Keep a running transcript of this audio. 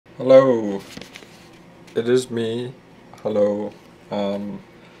Hello, it is me. Hello.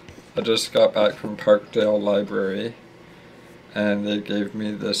 I just got back from Parkdale Library and they gave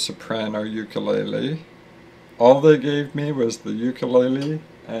me the soprano ukulele. All they gave me was the ukulele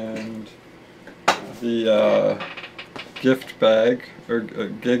and the gift bag, or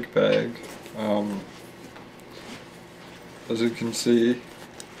gig bag. As you can see,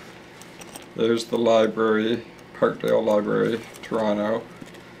 there's the library, Parkdale Library, Toronto.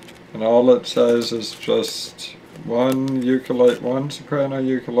 And all it says is just one soprano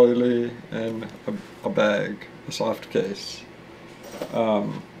ukulele in a bag, a soft case.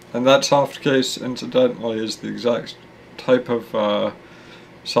 And that soft case, incidentally, is the exact type of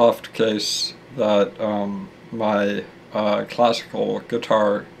soft case that my classical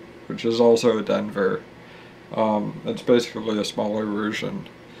guitar, which is also a Denver, it's basically a smaller version.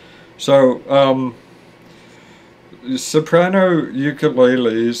 So, soprano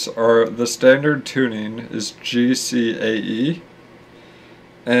ukuleles are, the standard tuning is G, C, A, E,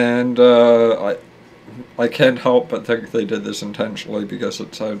 and I can't help but think they did this intentionally because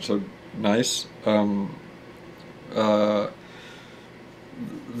it sounds so nice. The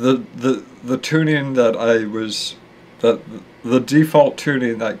tuning the default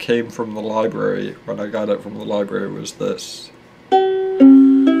tuning that came from the library when I got it from the library was this.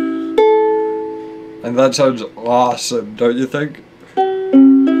 And that sounds awesome, don't you think?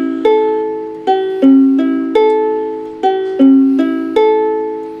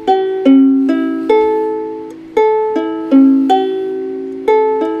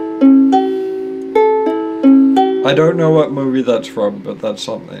 I don't know what movie that's from, but that's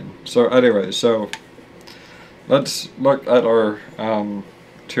something. So anyway, so let's look at our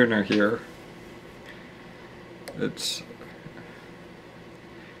tuner here. It's...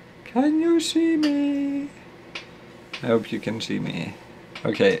 Can you see me? I hope you can see me.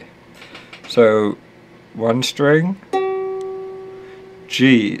 Okay, so one string,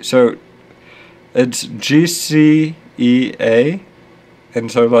 G. So it's G, C, E, A,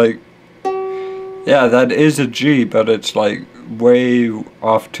 and so like, yeah, that is a G, but it's like way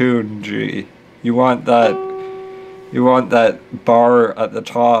off tune G. You want that bar at the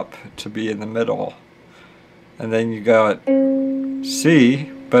top to be in the middle, and then you got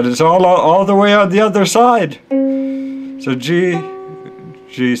C. But it's all the way on the other side. So G,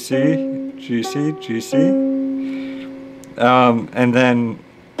 G, C, G, C, G, C. And then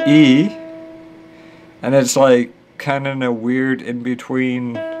E. And it's like kind of in a weird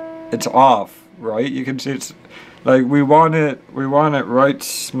in-between. It's off, right? You can see it's like we want it right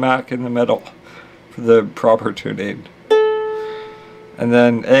smack in the middle for the proper tuning. And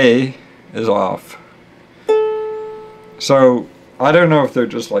then A is off. So I don't know if they're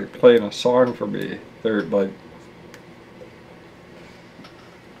just like playing a song for me. They're like...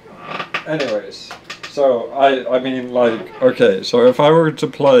 Anyways, so I mean, like, okay, so if I were to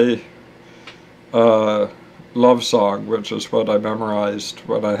play Love Song, which is what I memorized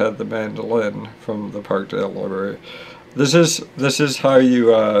when I had the mandolin from the Parkdale Library, this is how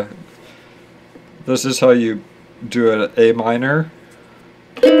you do an A minor.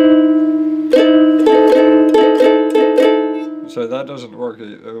 So that doesn't work,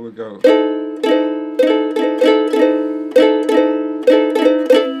 it would go.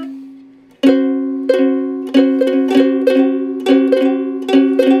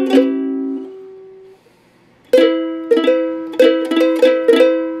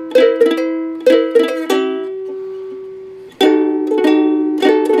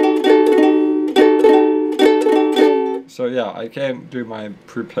 So yeah, I can't do my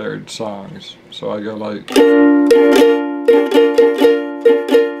prepared songs, so I go like...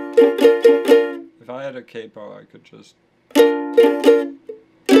 If I had a capo, I could just...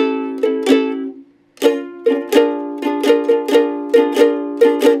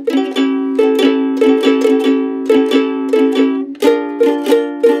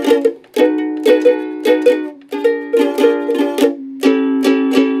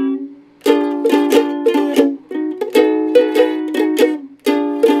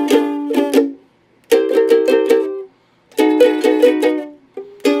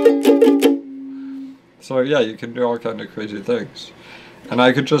 So yeah, you can do all kind of crazy things. And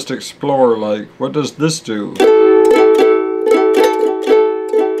I could just explore, like, what does this do?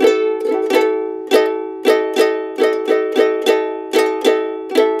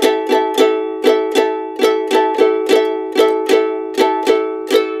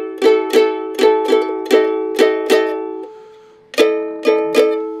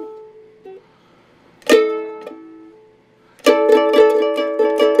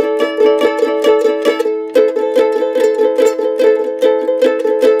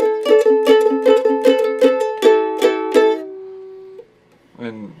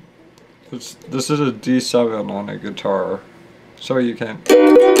 This is a D7 on a guitar, so you can.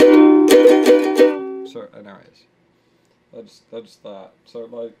 So, anyways, that's that. So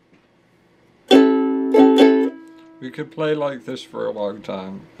like, we could play like this for a long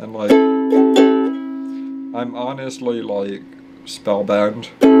time, and like, I'm honestly like spellbound,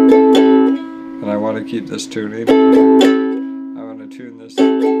 and I want to keep this tuning. I want to tune this.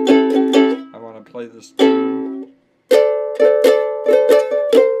 I want to play this tune.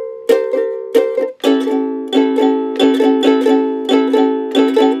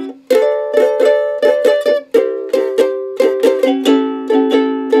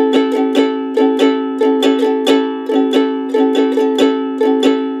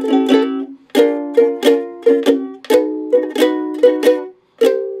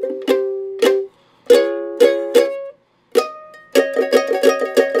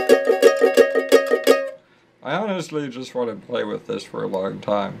 I honestly just want to play with this for a long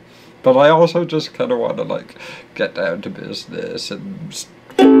time, but I also just kind of want to like get down to business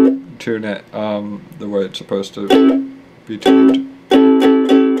and tune it the way it's supposed to be tuned.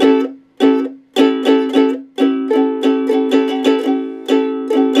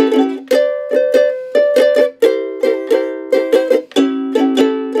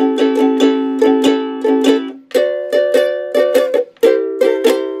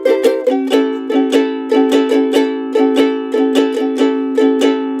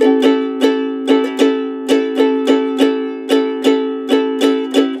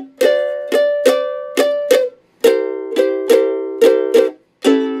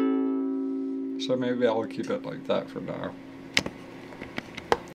 So maybe I'll keep it like that for now.